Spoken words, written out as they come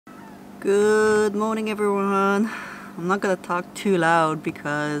Good morning, everyone. I'm not gonna talk too loud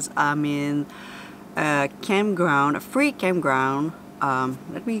because I'm in a campground, a free campground.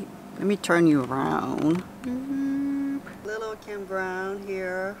 Let me turn you around. Little campground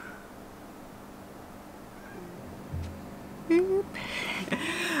here.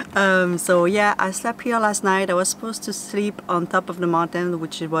 So yeah, I slept here last night. I was supposed to sleep on top of the mountain,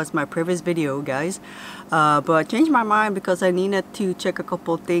 which was my previous video, guys, but I changed my mind because I needed to check a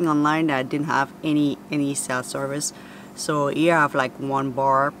couple things online that didn't have any cell service. So here I have like one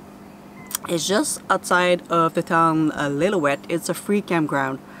bar. It's just outside of the town Lillooet. It's a free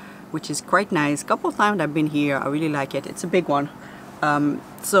campground, which is quite nice. A couple of times I've been here. I really like it. It's a big one.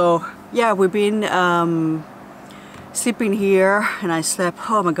 So yeah, we've been sleeping here, and I slept.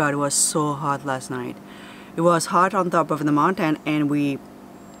 Oh my god, it was so hot last night. It was hot on top of the mountain, and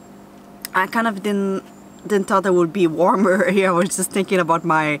I kind of didn't thought it would be warmer here. I was just thinking about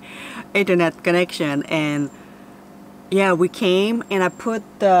my internet connection, and yeah, we came and I put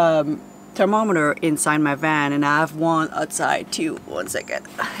the thermometer inside my van, and I have one outside too. One second.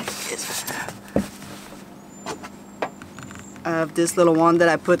 I have this little one that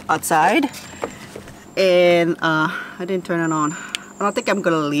I put outside, and I didn't turn it on. I don't think I'm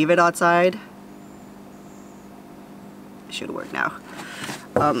gonna leave it outside. It should work now.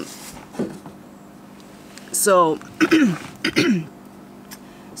 So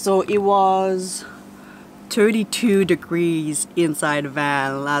so it was 32 degrees inside the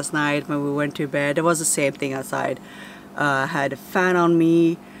van last night when we went to bed. It was the same thing outside. I had a fan on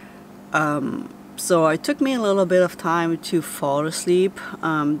me. So it took me a little bit of time to fall asleep.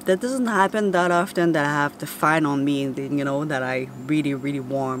 That doesn't happen that often, that I have the fan on me and then, you know, that I really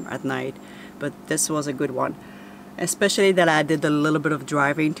warm at night. But this was a good one. Especially that I did a little bit of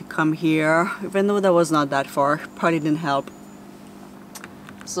driving to come here, even though that was not that far. Probably didn't help.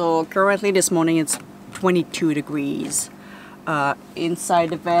 So currently this morning it's 22 degrees inside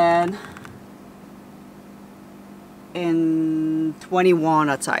the van, and 21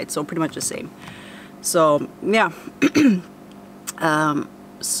 outside, so pretty much the same. So yeah.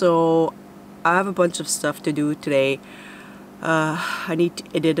 So I have a bunch of stuff to do today. I need to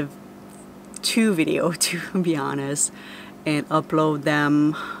edit two videos, to be honest, and upload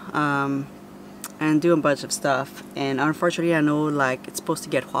them, and do a bunch of stuff. And unfortunately, I know like it's supposed to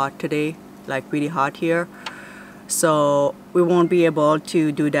get hot today, like really hot here, so we won't be able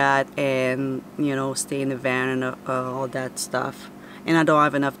to do that and, you know, stay in the van and all that stuff. And I don't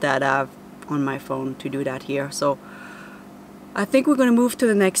have enough data on my phone to do that here, so I think we're gonna move to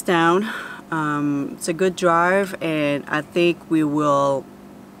the next town. It's a good drive, and I think we will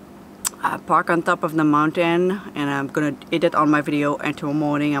park on top of the mountain, and I'm gonna edit on my video, and tomorrow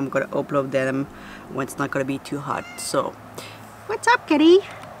morning I'm gonna upload them when it's not gonna be too hot. So what's up, kitty?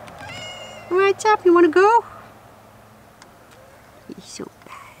 What's up? You wanna go? He's so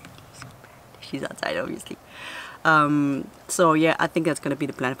bad. He's so bad. She's outside, obviously. So yeah, I think that's gonna be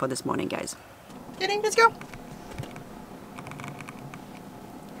the plan for this morning, guys. Kitty, let's go.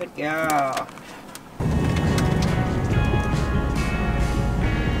 Good girl.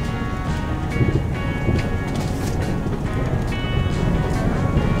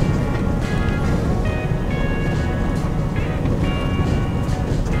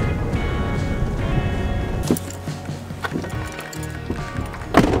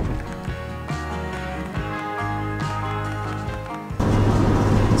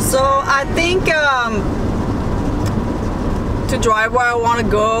 So I think to drive where I want to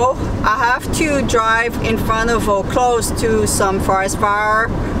go, I have to drive in front of or close to some forest fire,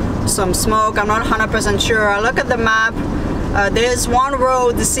 some smoke. I'm not 100% sure. I look at the map. There's one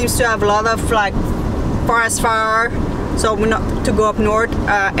road that seems to have a lot of like forest fire, so we're not to go up north,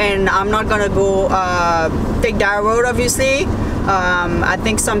 and I'm not gonna go take that road, obviously. I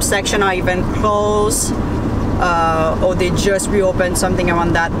think some section are even closed. Or they just reopened, something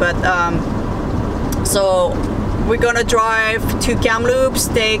around that. But so we're gonna drive to Kamloops,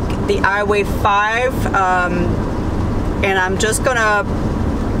 take the Highway 5, and I'm just gonna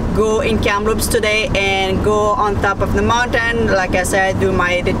go in Kamloops today and go on top of the mountain, like I said, do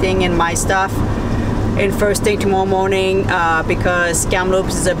my editing and my stuff. And first thing tomorrow morning, because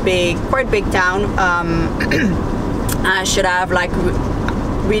Kamloops is a quite big town, I should have like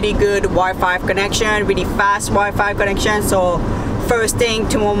really good Wi-Fi connection, really fast Wi-Fi connection. So first thing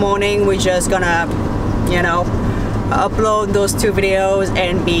tomorrow morning, we're just gonna, you know, upload those two videos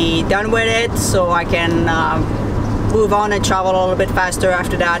and be done with it, so I can move on and travel a little bit faster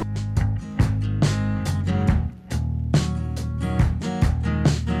after that.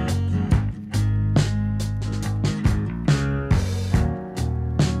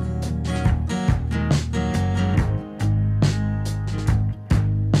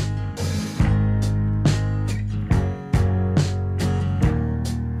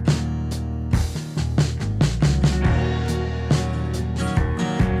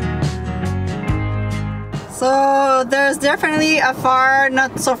 So there's definitely a fire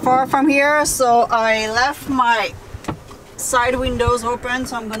not so far from here, so I left my side windows open,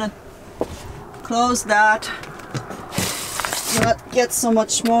 so I'm gonna close that, not get so much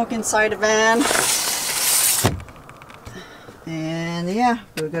smoke inside the van. And yeah,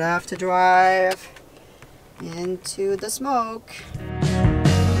 we're gonna have to drive into the smoke.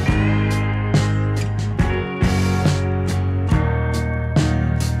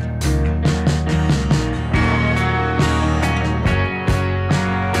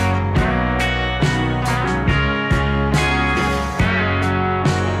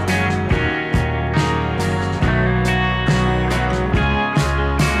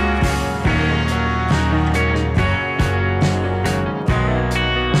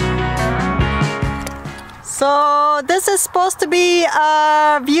 So this is supposed to be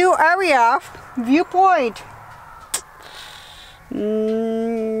a viewpoint.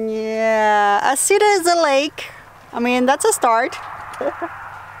 Yeah, I see there's a lake. I mean, that's a start.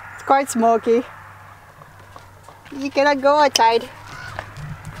 It's quite smoky. You cannot go outside.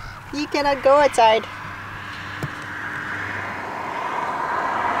 You cannot go outside.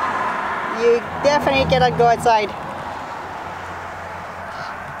 You definitely cannot go outside.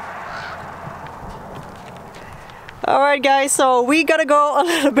 Alright guys, so we gotta go a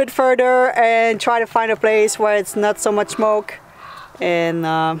little bit further and try to find a place where it's not so much smoke. And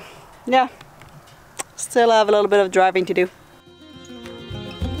yeah, still have a little bit of driving to do.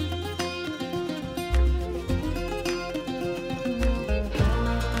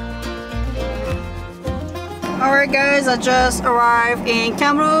 Alright guys, I just arrived in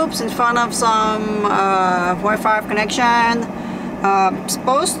Kamloops in front of some Wi-Fi connection.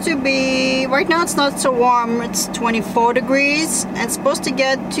 Supposed to be, right now it's not so warm, it's 24 degrees and supposed to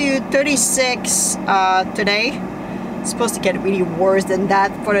get to 36 today. It's supposed to get really worse than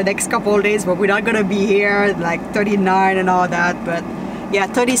that for the next couple of days, but we're not gonna be here like 39 and all that. But yeah,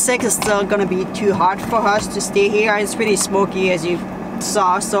 36 is still gonna be too hot for us to stay here. It's pretty smoky as you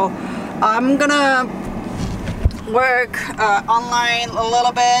saw, so I'm gonna work online a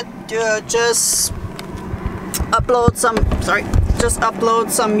little bit to just upload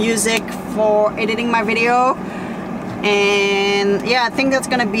some music for editing my video. And yeah, I think that's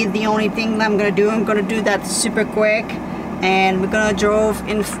gonna be the only thing that I'm gonna do. I'm gonna do that super quick, and we're gonna drive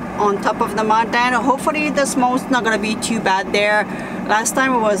in on top of the mountain. Hopefully the smoke's not gonna be too bad there. Last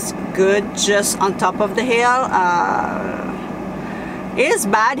time it was good just on top of the hill. It is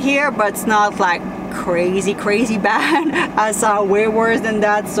bad here, but it's not like crazy bad. I saw way worse than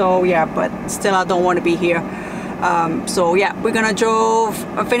that, so yeah, but still I don't want to be here. So yeah, we're gonna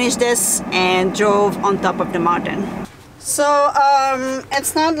finish this and drove on top of the mountain. So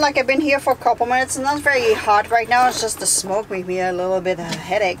it's not like I've been here for a couple minutes. It's not very hot right now. It's just the smoke made me a little bit of a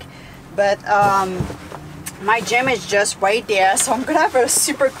headache. But my gym is just right there, so I'm gonna have a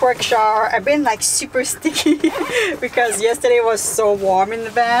super quick shower. I've been like super sticky because yesterday was so warm in the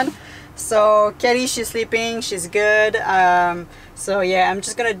van. So Kelly, she's sleeping, she's good. So yeah, I'm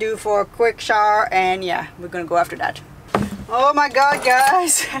just gonna do for a quick shower, and yeah, we're gonna go after that. Oh my god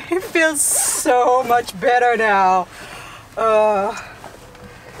guys, it feels so much better now.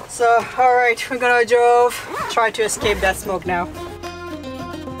 So alright, we're gonna try to escape that smoke now.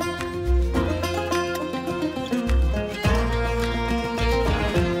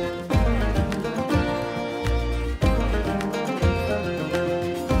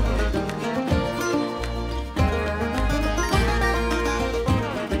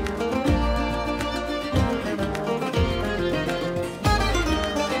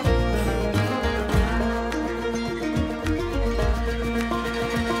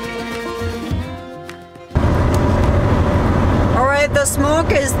 The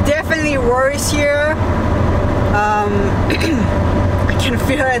smoke is definitely worse here. I can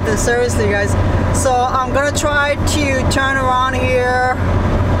feel it, seriously guys. So I'm gonna try to turn around here.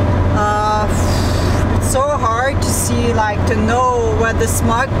 It's so hard to see, like, to know where the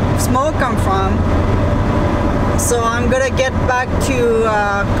smoke come from. So I'm gonna get back to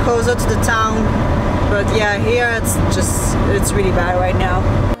closer to the town. But yeah, here it's really bad right now.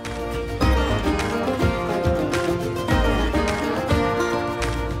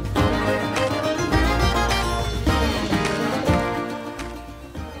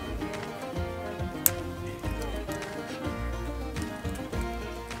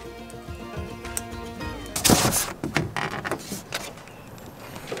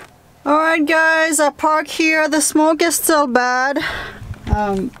 Alright guys, I park here. The smoke is still bad.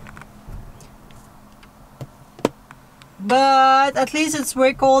 But at least it's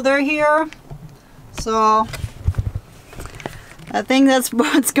way colder here. So I think that's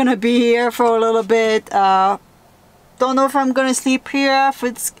what's gonna be here for a little bit. Don't know if I'm gonna sleep here. If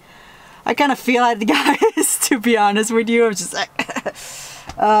it's, I kind of feel like, guys, to be honest with you, I'm just like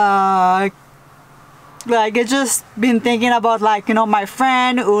I just been thinking about, like, you know, my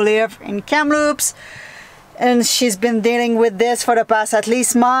friend who live in Kamloops, and she's been dealing with this for the past at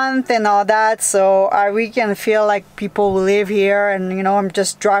least month and all that. So I really can feel like people who live here, and you know, I'm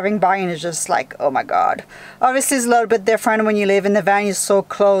just driving by and it's just like, oh my god. Obviously it's a little bit different when you live in the van, you're so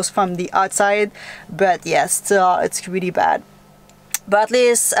close from the outside, but yes, still it's really bad. But at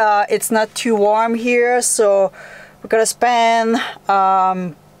least it's not too warm here, so we're gonna spend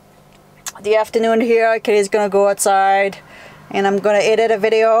the afternoon here. Katie's gonna go outside and I'm gonna edit a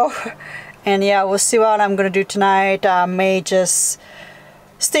video, and yeah, we'll see what I'm gonna do tonight. I may just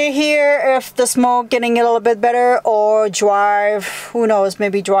stay here if the smoke getting a little bit better, or drive, who knows,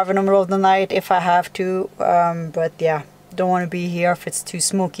 maybe drive in the middle of the night if I have to. But yeah, don't want to be here if it's too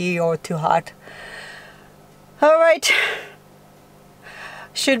smoky or too hot. All right,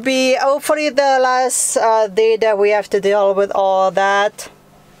 should be hopefully the last day that we have to deal with all that,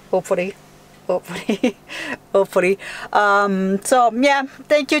 hopefully. So yeah,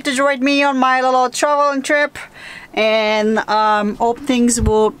 thank you to join me on my little traveling trip, and hope things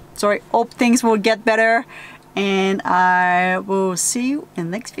will get better, and I will see you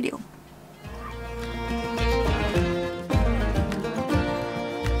in the next video.